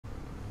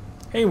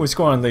Hey, what's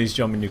going on, ladies and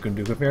gentlemen,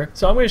 NukemDukem here.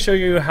 So I'm going to show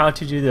you how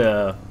to do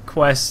the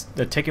quest,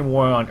 the Taken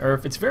War on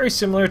Earth. It's very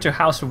similar to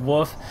House of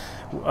Wolf,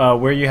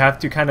 where you have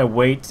to kind of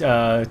wait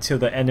till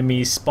the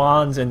enemy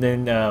spawns, and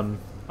then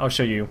I'll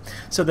show you.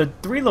 So the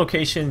three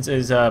locations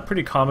is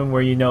pretty common,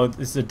 where you know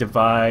this is the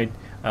Divide,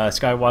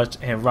 Skywatch,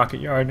 and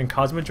Rocket Yard and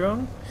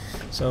Cosmodrome.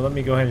 So let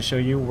me go ahead and show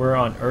you. We're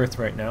on Earth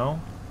right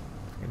now.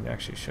 I can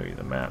actually show you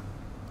the map.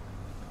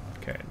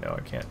 Okay, no, I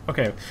can't.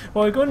 Okay,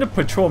 well, we go into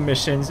patrol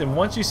missions, and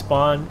once you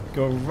spawn,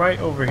 go right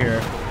over here.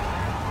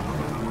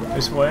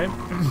 This way.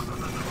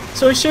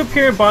 So it should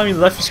appear at the bottom of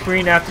the left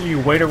screen after you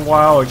wait a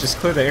while or just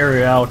clear the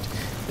area out.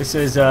 It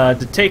says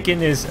the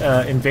Taken is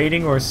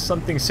invading or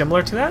something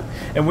similar to that.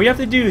 And what you have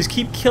to do is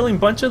keep killing a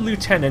bunch of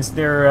lieutenants.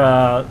 They're,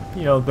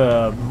 you know,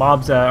 the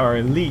mobs that are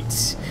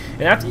elites.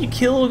 And after you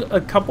kill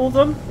a couple of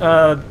them,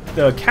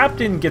 the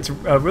captain gets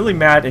really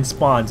mad and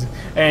spawns.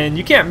 And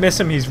you can't miss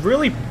him. He's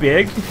really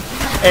big.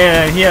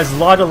 And he has a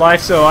lot of life,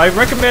 so I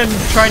recommend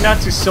trying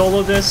not to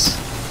solo this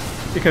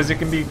because it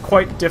can be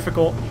quite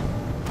difficult.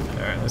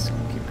 Alright, let's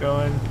keep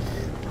going.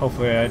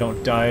 Hopefully I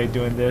don't die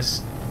doing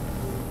this.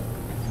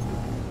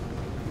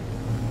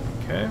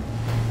 Okay.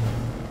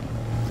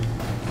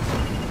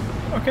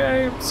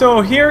 Okay, so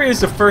here is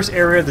the first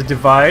area, the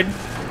Divide.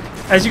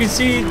 As you can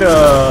see,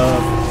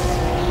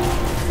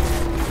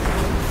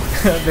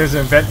 there's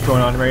an event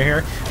going on right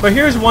here. But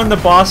here's one, the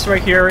boss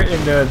right here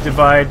in the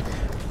Divide.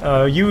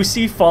 You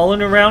see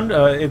Fallen around.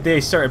 If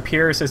they start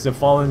appear, it says the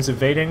Fallen's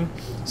evading.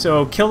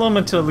 So kill them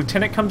until the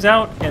lieutenant comes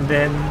out, and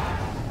then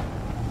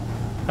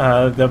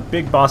the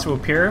big boss will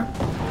appear.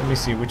 Let me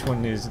see, which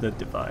one is the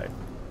Divide?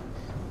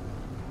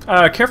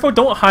 Careful,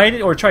 don't hide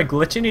it or try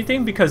glitch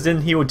anything, because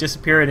then he will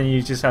disappear and then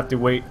you just have to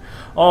wait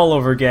all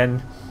over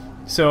again.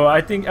 So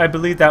I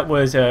believe that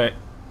was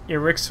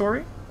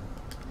Irvine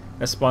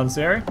that spawns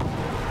there.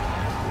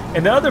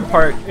 And the other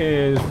part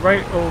is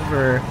right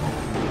over.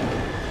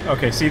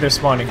 Okay, see, they're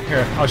spawning.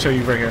 Here, I'll show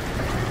you right here.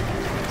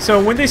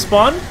 So when they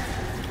spawn...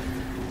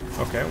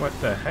 Okay, what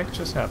the heck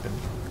just happened?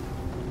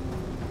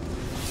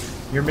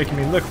 You're making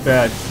me look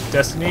bad,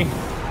 Destiny.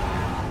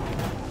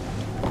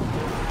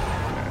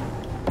 Okay.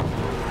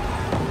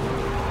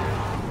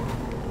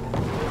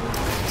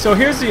 So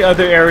here's the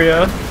other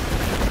area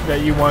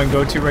that you want to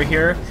go to right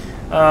here.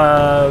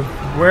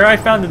 Where I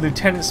found the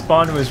lieutenant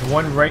spawn was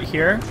one right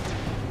here.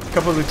 A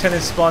couple of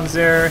lieutenant spawns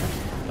there.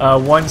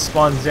 One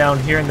spawns down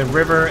here in the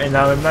river, and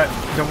I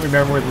don't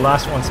remember where the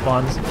last one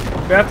spawns.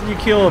 But after you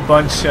kill a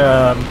bunch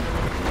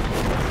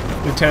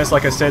lieutenants,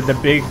 like I said, the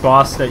big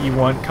boss that you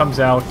want comes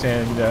out,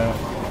 and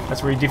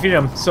that's where you defeat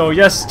him. So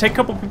yes, take a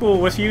couple people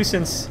with you,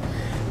 since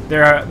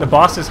the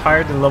boss is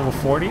higher than level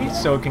 40,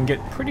 so it can get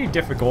pretty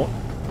difficult.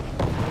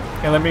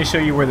 And let me show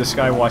you where the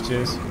Skywatch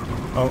is.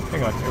 Oh,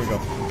 hang on, here we go.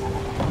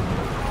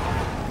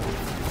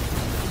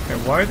 Okay,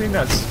 why are they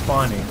not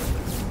spawning?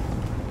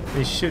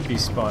 They should be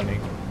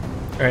spawning.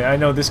 Alright, I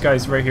know this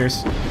guy's right here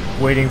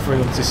waiting for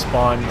them to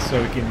spawn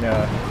so he can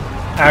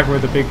aggro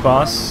the big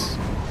boss.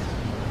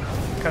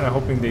 Kind of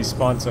hoping they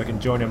spawn so I can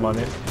join him on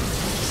it.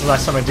 The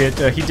last time I did,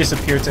 he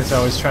disappeared since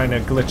I was trying to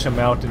glitch him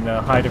out and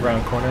hide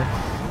around the corner.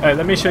 Alright,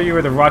 let me show you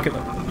where the Rocket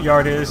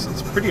Yard is.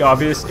 It's pretty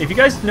obvious. If you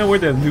guys know where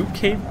the loot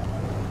cave...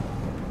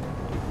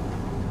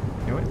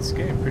 You know what, it's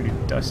getting pretty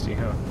dusty,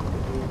 huh?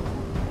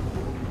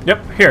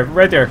 Yep, here,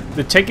 right there.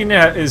 The Taken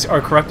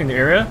are corrupting the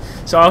area.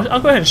 So I'll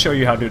go ahead and show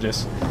you how to do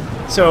this.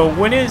 So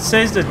when it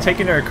says the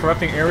Taken are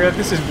corrupting area,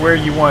 this is where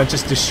you want to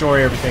just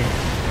destroy everything.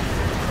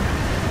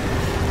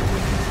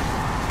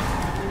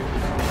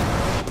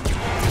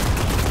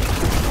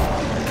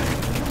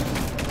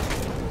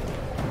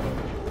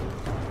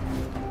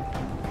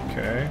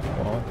 Okay,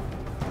 well,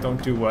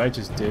 don't do what I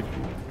just did.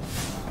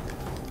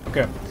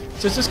 Okay,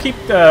 so just keep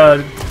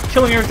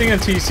killing everything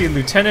until you see a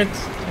lieutenant,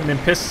 and then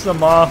piss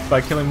them off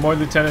by killing more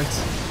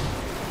lieutenants.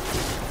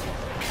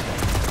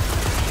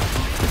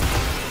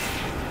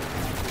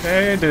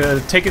 Okay,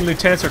 the Taken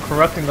lieutenants are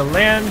corrupting the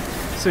land,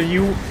 so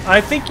I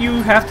think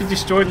you have to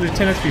destroy the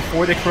lieutenants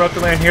before they corrupt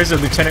the land. Here's a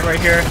lieutenant right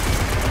here.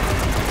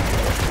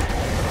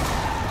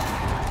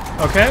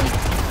 Okay,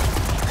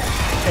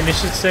 and it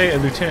should say a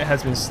lieutenant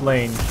has been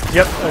slain.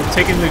 Yep, a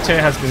Taken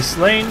lieutenant has been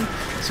slain,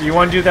 so you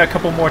want to do that a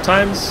couple more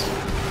times.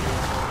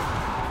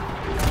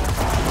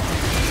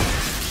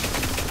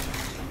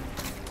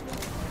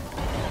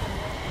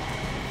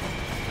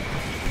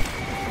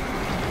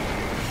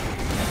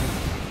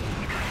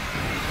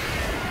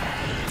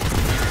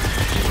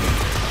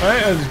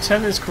 Alright, a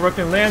lieutenant is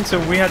corrupting land, so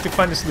we have to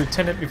find this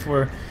lieutenant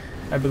before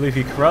I believe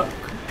he corrupts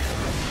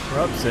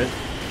it.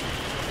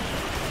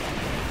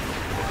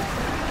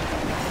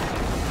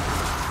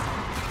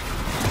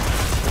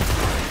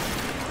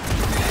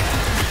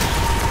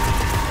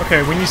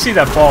 Okay, when you see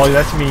that ball,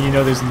 that's me, you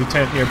know there's a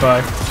lieutenant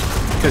nearby.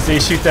 Because they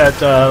shoot that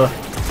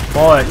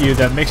ball at you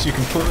that makes you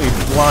completely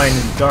blind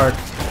and dark.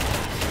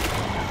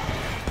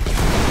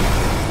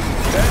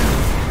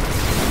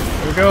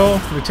 There we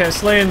go, Lieutenant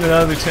slain,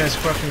 another lieutenant's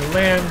corrupting the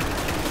land.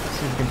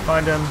 See if we can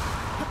find him.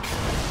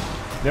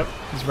 Yep,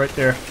 he's right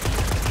there.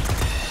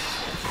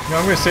 No,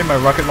 I'm gonna save my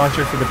rocket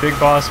launcher for the big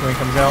boss when he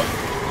comes out.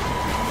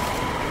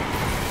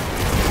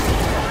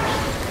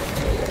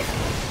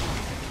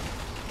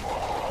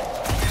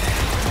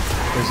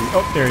 Where's he?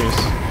 Oh, there he is.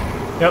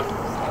 Yep.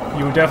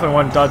 You definitely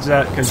want to dodge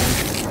that because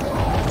he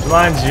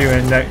blinds you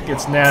and that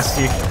gets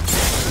nasty.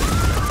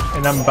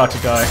 And I'm about to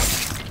die.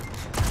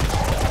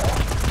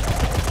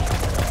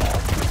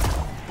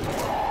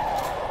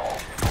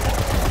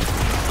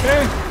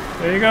 Okay,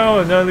 there you go.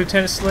 Another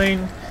lieutenant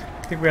slain.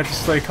 I think we have to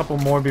slay a couple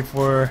more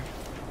before.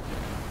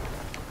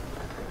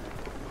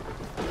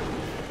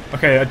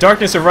 Okay, a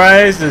darkness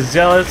arrives. The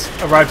zealots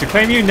arrive to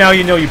claim you. Now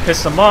you know you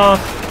pissed them off.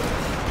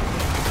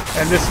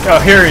 And this. Oh,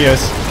 here he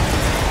is.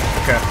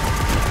 Okay.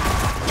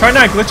 Try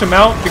not to glitch him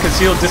out because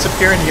he'll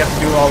disappear and you have to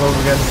do it all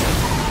over again.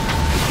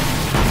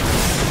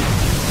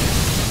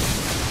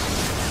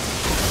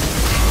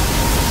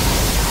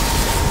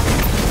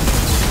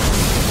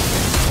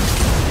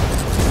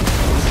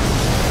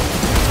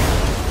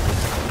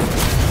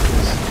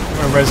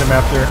 I'm gonna res him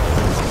after.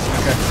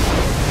 Okay.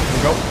 Here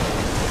we go.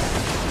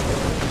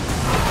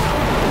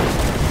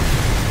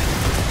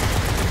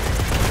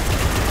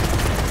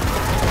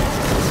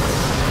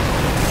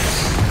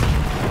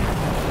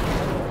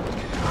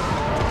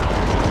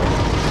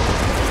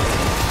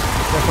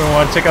 Definitely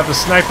want to take out the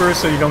sniper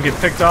so you don't get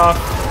picked off.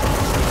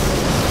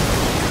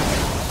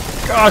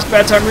 Gosh,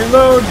 bad time to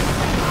reload.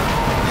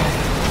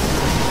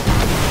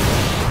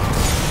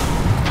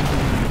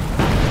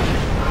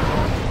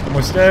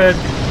 Almost dead.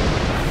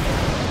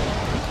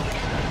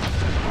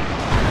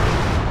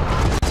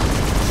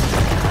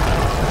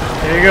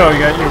 There you go, you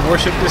got your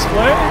warship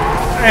display.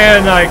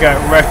 And I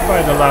got wrecked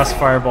by the last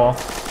fireball.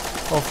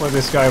 Hopefully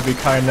this guy will be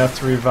kind enough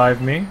to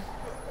revive me.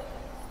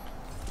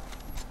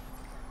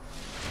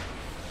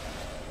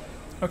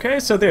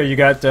 Okay, so there you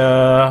got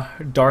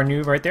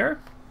Darnu right there.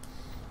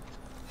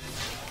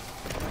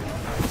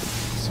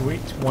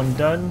 Sweet, one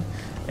done.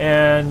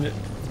 And let's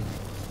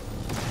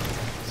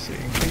see,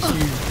 in case you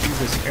do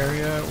this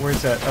area,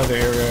 where's that other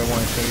area I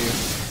want to show you?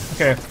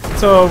 Okay,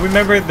 so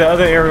remember the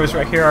other area was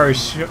right here. I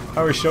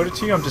already showed it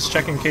to you. I'm just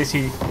checking in case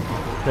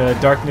the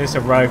darkness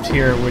arrived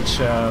here, which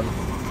I'm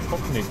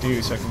hoping they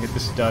do, so I can get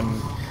this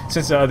done.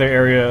 Since the other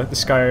area,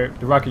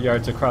 the rocket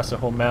yard's across the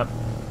whole map.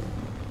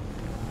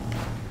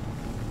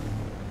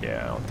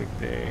 Yeah, I don't think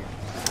they.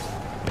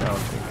 I don't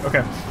think.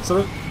 Okay,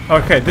 so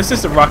this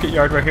is the rocket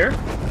yard right here.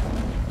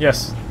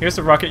 Yes, here's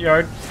the rocket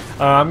yard.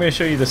 I'm going to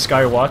show you the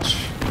Sky Watch,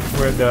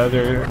 where the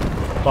other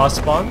boss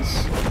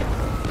spawns.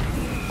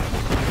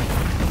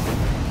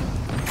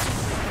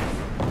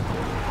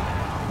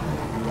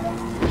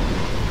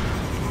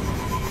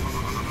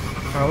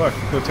 Oh look,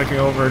 they're taking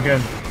over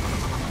again.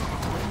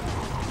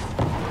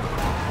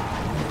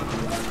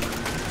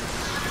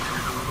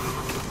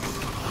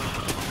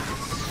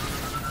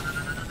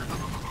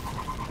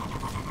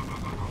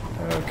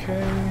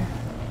 Okay.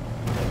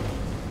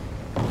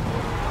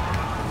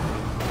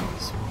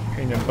 It's a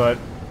pain in the butt.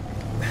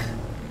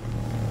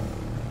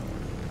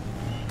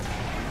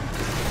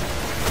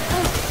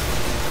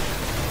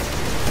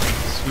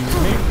 Excuse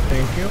me,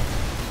 thank you.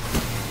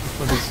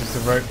 Well, this is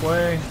the right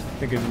way. I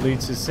think it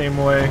leads the same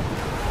way.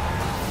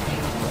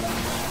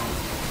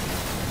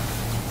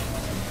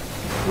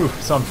 Ooh,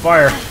 it's on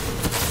fire.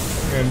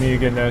 I'm gonna need to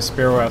get another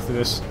Sparrow after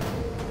this.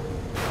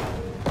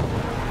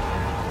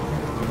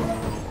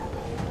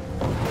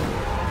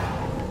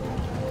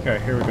 Okay,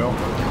 here we go.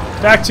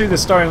 Back to the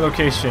starting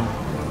location.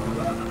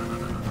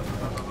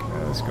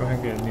 Let's go ahead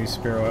and get a new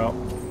Sparrow out.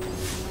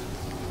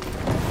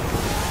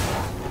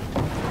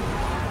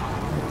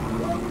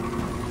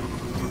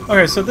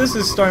 Okay, so this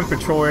is starting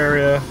patrol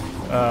area,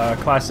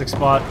 classic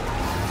spot.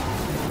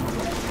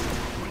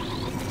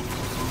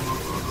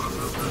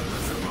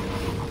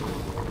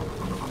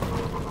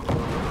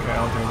 Okay, I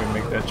don't think we can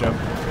make that jump.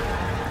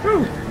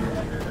 Woo!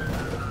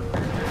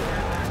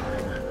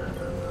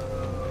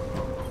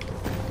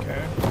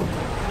 Okay.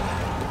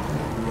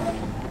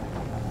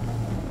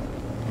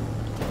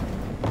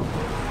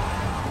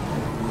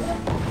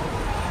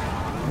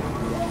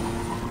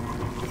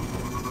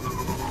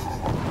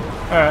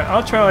 Alright,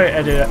 I'll try to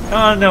edit it.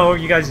 Oh no,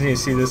 you guys need to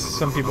see this.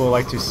 Some people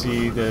like to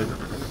see the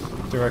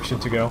direction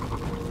to go.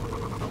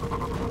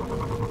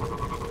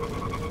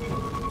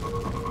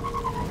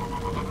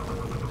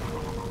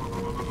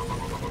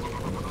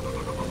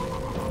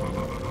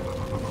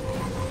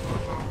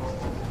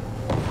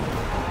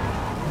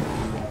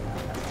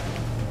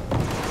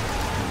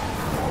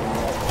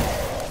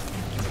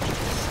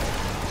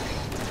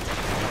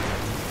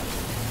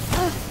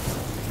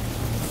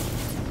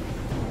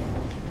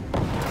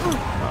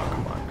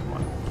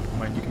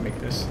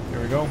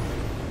 There we go.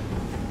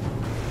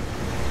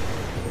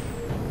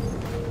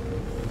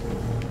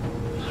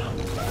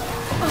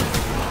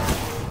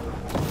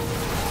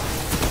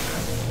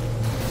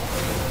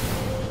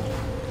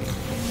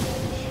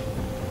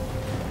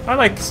 I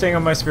like staying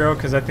on my Sparrow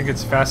because I think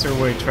it's a faster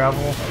way to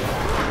travel.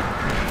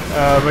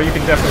 But you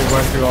can definitely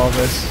run through all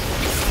this.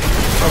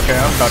 Okay,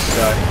 I'm about to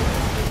die.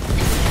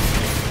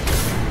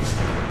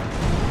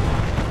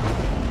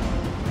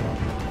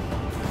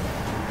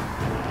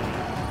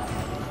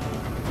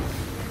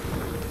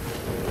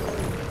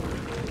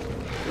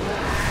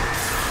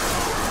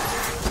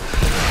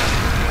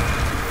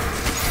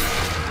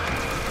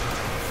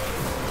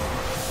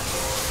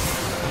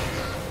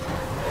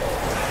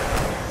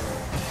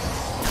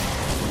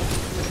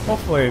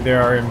 Hopefully they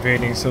are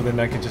invading, so then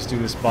I can just do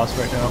this boss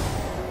right now.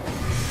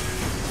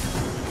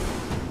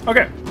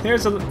 Okay,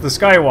 here's the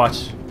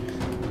Skywatch.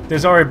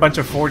 There's already a bunch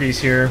of 40s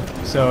here,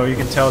 so you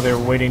can tell they're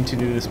waiting to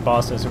do this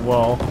boss as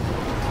well.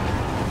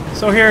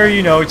 So here,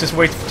 you know, just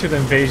wait to the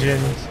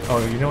invasion. Oh,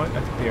 you know what?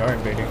 I think they are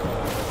invading.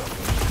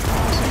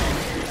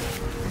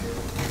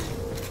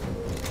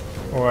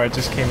 Or I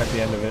just came at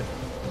the end of it.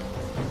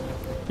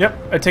 Yep,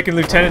 I taken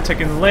Lieutenant,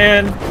 taking the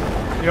land.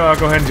 You know, I'll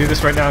go ahead and do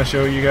this right now and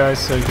show you guys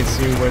so you can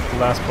see what the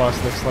last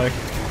boss looks like.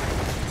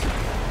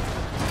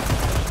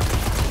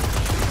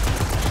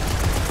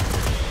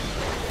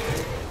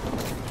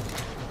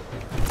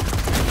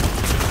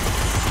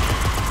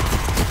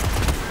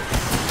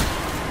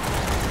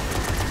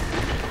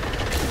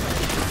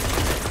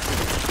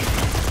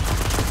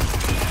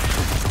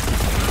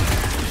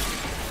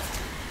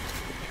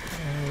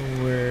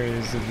 Where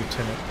is the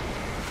Lieutenant?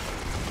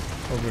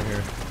 Over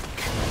here.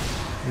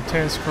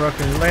 Lieutenant's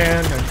corrupting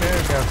land. Okay,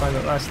 I gotta find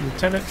the last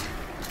lieutenant.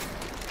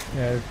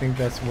 Yeah, I think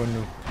that's when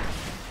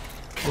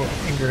we'll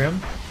anger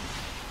him.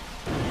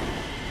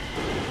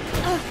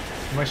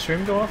 Did my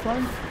stream go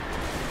offline?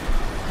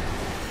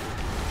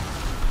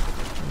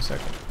 1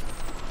 second.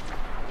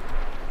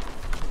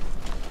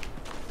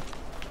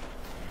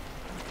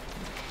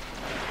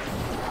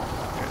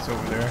 Okay, it's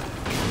over there.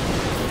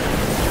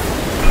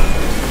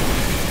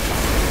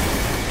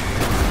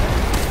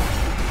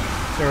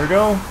 There we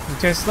go.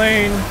 Lieutenant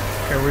slain.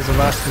 Okay, where's the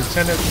last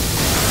lieutenant?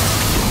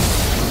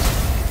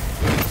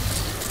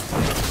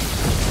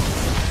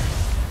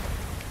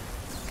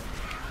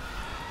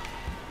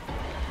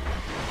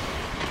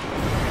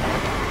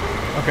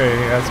 Okay,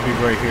 he has to be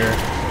right here.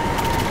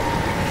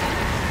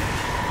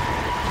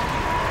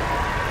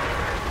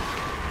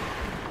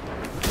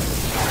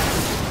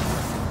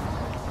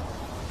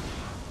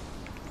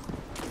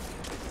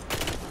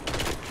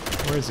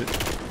 Where is it?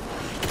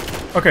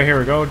 Okay, here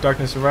we go.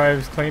 Darkness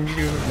arrives, claims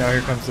you. Now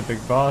here comes the big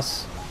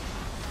boss.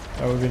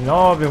 That we've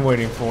all been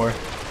waiting for.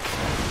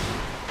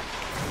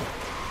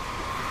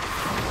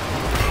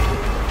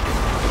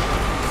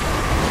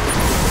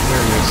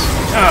 There he is.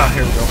 Ah,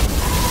 here we go.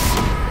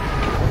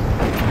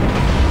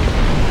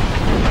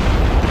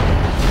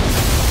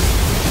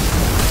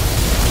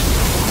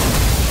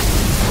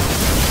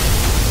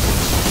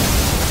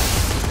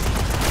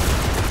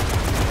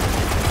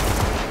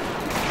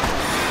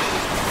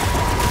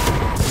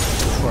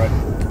 Right.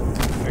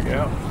 Take it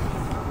out.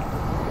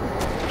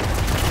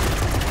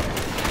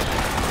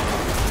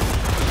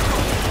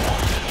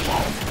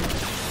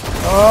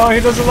 Oh, he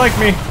doesn't like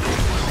me.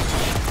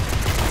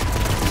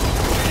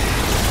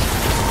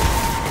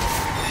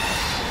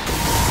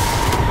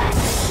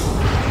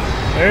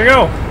 There you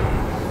go.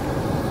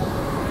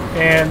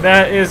 And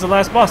that is the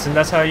last boss, and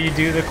that's how you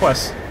do the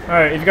quest.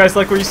 Alright, if you guys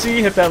like what you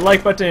see, hit that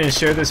like button and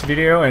share this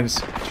video and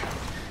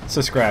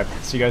subscribe.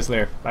 See you guys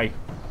later. Bye.